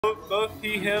Both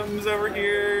he hims over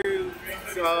here.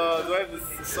 Do I have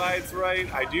the sides right?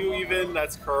 I do even.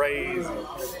 That's crazy.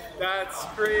 That's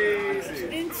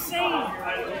crazy. Insane.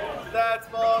 That's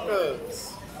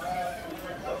bonkers.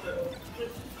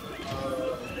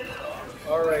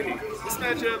 Alrighty. This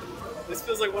matchup, this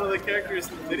feels like one of the characters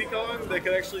from Diddy Kong that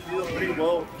could actually deal pretty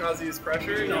well with Kazuya's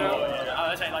pressure, you know?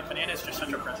 I was saying, like, Banana is just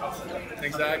such a presence.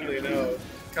 Exactly, no.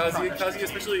 Kazuya,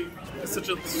 especially such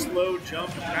a slow jump,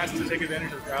 has to take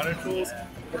advantage of grounded tools.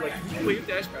 But like, you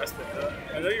dash past Banana.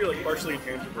 I know you're like partially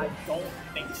intangible. I don't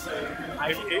think so.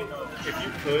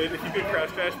 If you could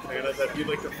crouch dash Banana, that'd be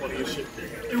like the funniest shit.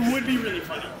 It would be really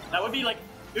funny. That would be like,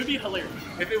 it would be hilarious.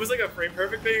 If it was like a frame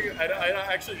perfect thing, I'd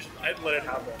let it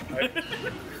happen.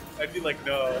 I'd be like,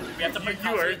 no. We have to put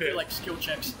Kazuya through like skill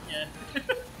checks. Yeah.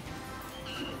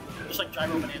 Just like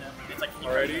gyro Banana. It's like.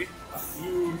 Alrighty.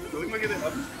 Ooh, looking like it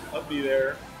up B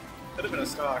there. Could have been a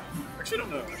stock. Actually, I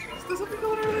don't know. Is there something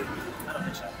going on there? I don't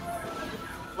think so.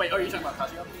 Wait, are you talking about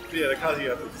Kazuya? Yeah, the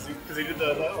Kazuya, because he did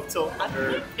the up tilt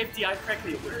under. If DI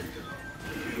correctly, it would.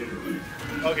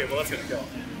 Okay, well that's gonna kill.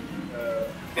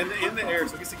 In the air,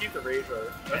 so he gets to keep the rage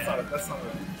right. That's not okay,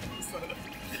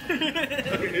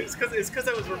 it's because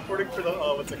I was recording for the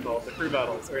what's it called, the crew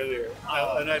battles earlier,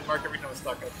 and I'd mark every time a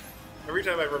stock up. Every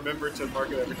time I remember to mark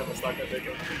it every time a stock got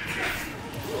taken.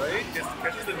 Right?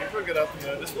 Catches the neutral, get up,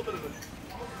 just a little bit of the.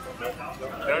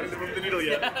 I don't need to move the needle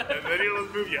yet. And the needle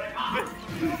doesn't move yet.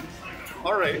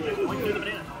 Alright.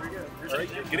 Alright,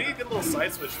 getting a good little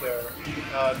side switch there.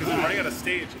 Because he's running out of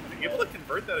stage. And being able to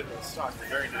convert that into a stock is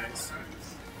very nice.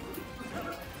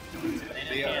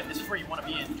 Yeah, this is where you want to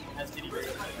be in as Diddy.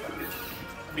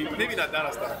 I mean, maybe not down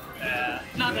a stock.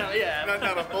 Not down, yeah. Not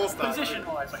down a full stock.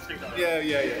 Position-wise, like 6 Yeah.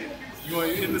 You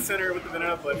want in the center with the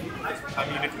banana, but I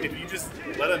mean, if you just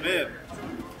let him in.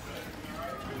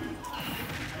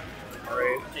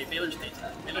 Alright. Okay, Baylor's done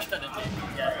it.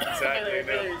 Yeah, exactly.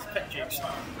 Baylor's pet jinx.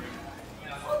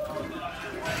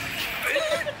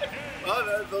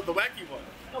 Oh, the wacky one.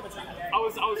 I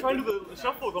was trying to do the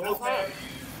shuffle the whole time.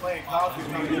 Playing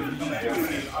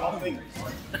Kazuya, I don't think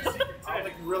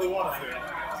you really want to.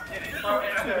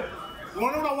 You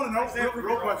want to know what I want to know?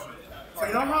 Real question. So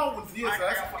you know how with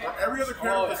DSS, every other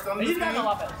character that's stunned in this game,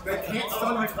 they can't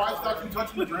stun you twice without you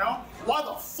touching the ground? Why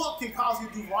the fuck can Kazuya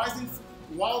do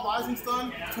wild rising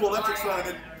stun to electric stun and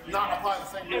then not apply the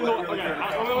same move?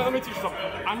 Okay, let me teach you something.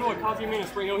 I know a Kazuya main in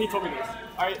Spring Hill, he told me this.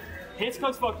 Alright, hits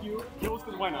cause fuck you, kills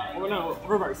cause why not? Or no,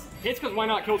 reverse. Hits cause why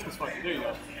not, kills cause fuck you. There you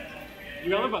go. You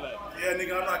gotta live by that. Yeah,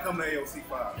 nigga, I'm not coming to AOC 5.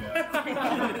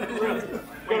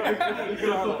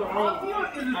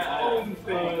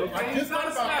 I just thought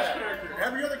about that.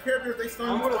 Every other character, if they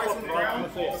stun you twice on the ground,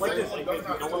 it's like this. I got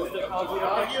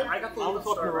the lead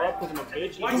fucking her up because I'm a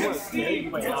bitch. I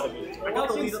got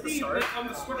the lead at the start,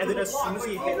 and then as soon as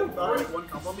he hit like one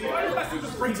combo me, he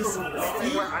just I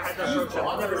had that approach.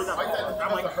 I've never done that.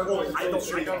 I'm like, I don't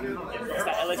straight up. It's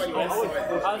that LSU.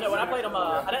 When I played him, I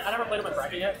never played him in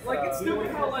bracket yet. Like it's still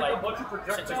like a bunch of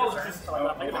projectiles. So when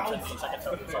I played him in 10 seconds,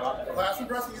 it's a lot better. Classroom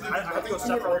wrestling, I have to go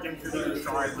separate him through the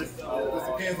try. It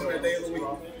depends on the day of the week.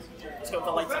 Let's go with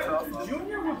the lights off.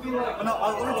 Junior would be like, no, I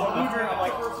was literally talking to her, I'm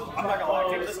like, I'm not gonna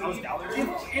lie, this was doubting you.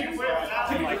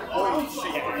 I'm like, holy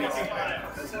shit.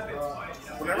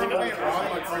 Whenever I'm playing on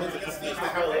my friends at the stage, they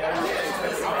have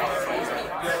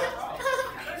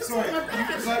so,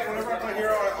 because like, whenever I play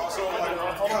Hero, I also like, I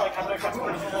told him, like, how much I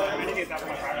mitigate that from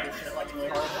my practice shit, like, really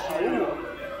hard.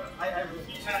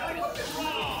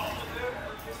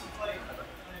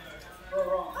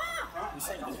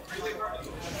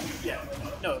 Yeah,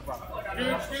 no, wrong.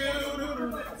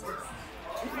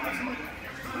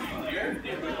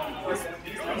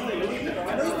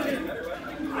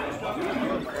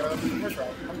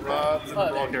 Rob's and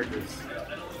all characters.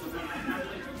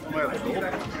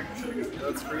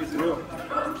 That's crazy.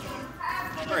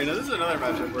 Alright, now this is another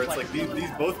matchup where it's like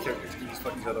these both characters can just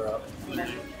fuck each other up.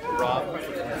 Rob. I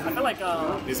feel like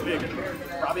He's big.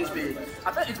 Rob is big.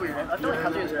 I feel it's weird, man. I feel like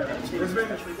Kazuya is very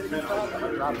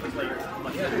Rob is like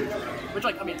much better. Which,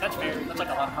 like, I mean, that's fair. That's like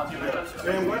a lot of Kazuya matchups.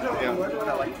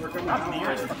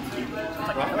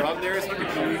 Yeah. Rob there is fucking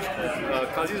huge.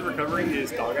 Kazuya's recovering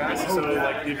is dog ass, so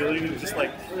like the ability to just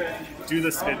like do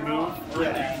the spin move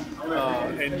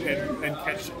and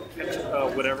catch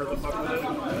whatever the fuck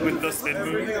with the spin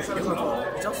move.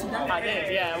 I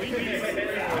did, yeah.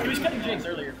 He was cutting jigs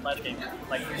earlier last game.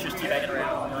 Like, he was just teabagging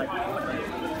around. Like,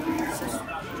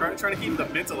 trying to keep the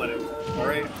mental in it.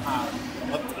 Alright.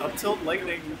 Up tilt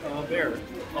lightning there.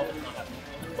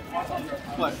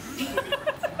 What?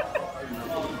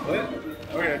 What?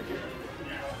 Okay.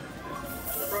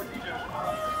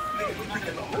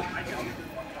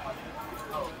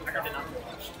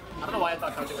 why I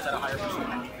thought Kazuya was at a higher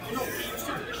percentage.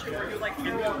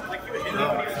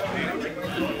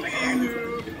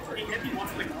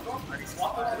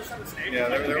 Yeah,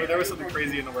 there was something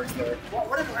crazy in the works there.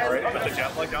 Alright, but the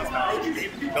jet lag down smash.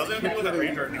 Doesn't have to go with that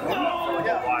ranger now.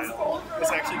 Wow.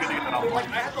 It's actually going to get that off.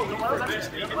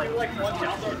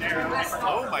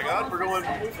 Oh my god, we're almost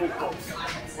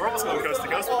going coast to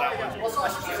coast with that one.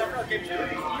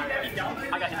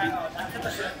 I got hit.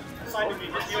 Bobbing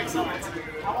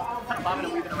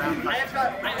and weaving around.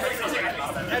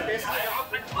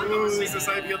 Ooh, is this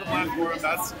IP on the platform?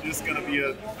 That's just going to be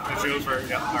a joker.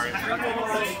 Yeah, alright.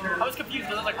 I was confused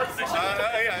because I was like, what's this? I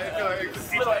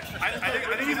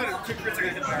think he's going to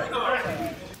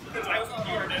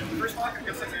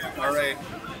Alright.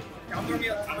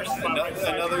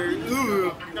 Another,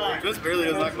 ooh, just barely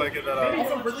does not quite get that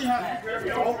out. I'm really happy.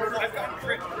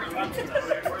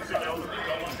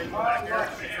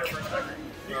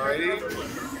 Alrighty.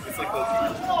 It's like the.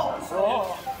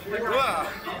 Wow.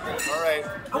 Alright.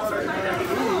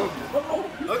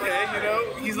 Okay, you know,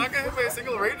 he's not gonna hit by a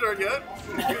single range art yet.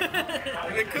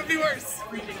 It could be worse.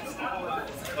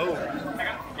 Oh.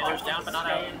 There's down, but not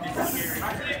out.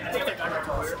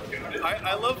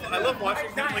 I love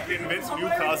watching him like invent new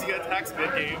Kazuya attacks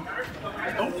mid game.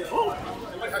 Oh.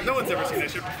 No one's ever seen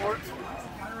that shit before.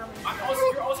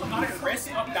 You're also not at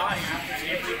risk of dying after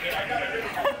seeing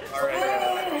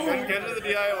Alright. Get to the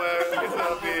DIY.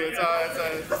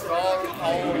 It's all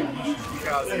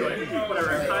Kazuya.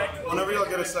 Whatever. Whenever y'all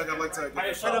get a sec, I'd like to get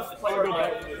a shot.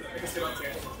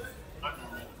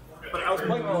 But I was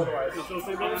playing well otherwise.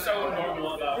 So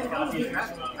normal about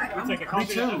it's like a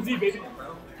confident MZ, baby.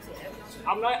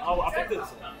 I'm not. Oh, I think this.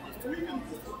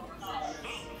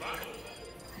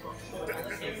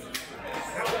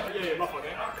 Yeah, my fault,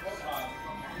 man.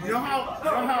 You know how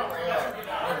when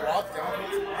Rob down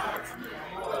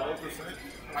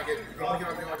 1%, I get you only get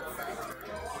like a fat.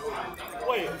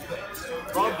 Wait,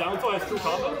 Rob Downfall has true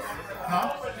combos?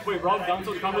 Huh? Wait, Rob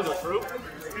Downfall's combos are true?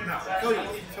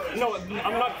 No,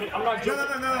 I'm not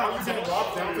joking. No. I'm saying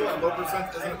Rob Downfall at low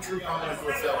percent isn't a true comment to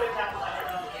itself.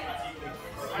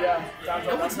 Yeah,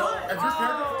 no, it's not.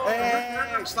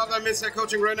 Hey, stop that mid-set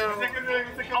coaching right now. Oh,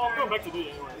 I'm going back to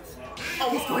Diddy anyways. Oh,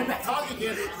 he's going back. Talk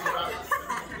again.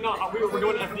 No, we're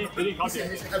going to FD Diddy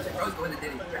content. I was going to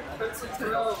Diddy.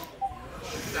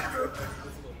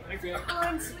 Thanks, man.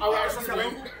 Oh,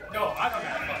 actually, No,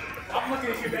 I'm looking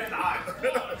at you dead in the eye.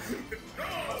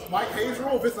 Mike Hayes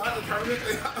rule, if it's not a tournament,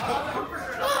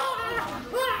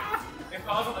 If I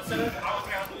was on the center, I was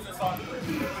going to lose this song.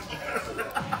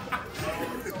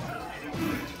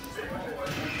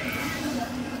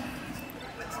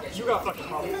 You got fucking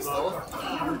problems, though.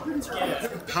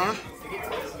 Huh?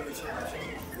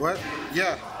 What?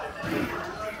 Yeah.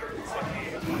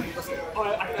 Oh, I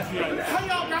can ask you guys. how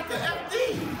y'all got the FD?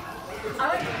 I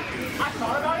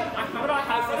thought about it. I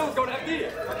said I was going to FD.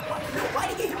 Why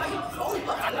did you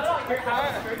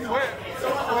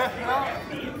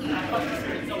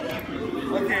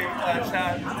Okay,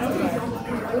 chat.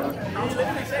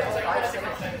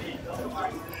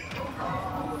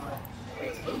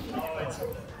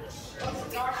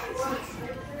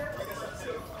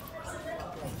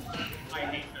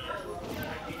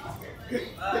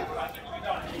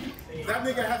 That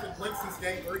nigga hasn't blinked since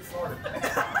game 3 started. That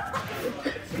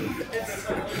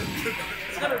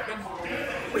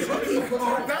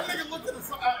nigga looked at the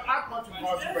side. I punch him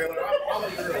hard, Baylor. I'll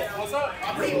let you know. What's up?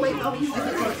 Wait, no, you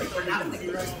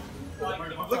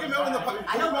Look at Mel in the.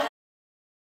 I know,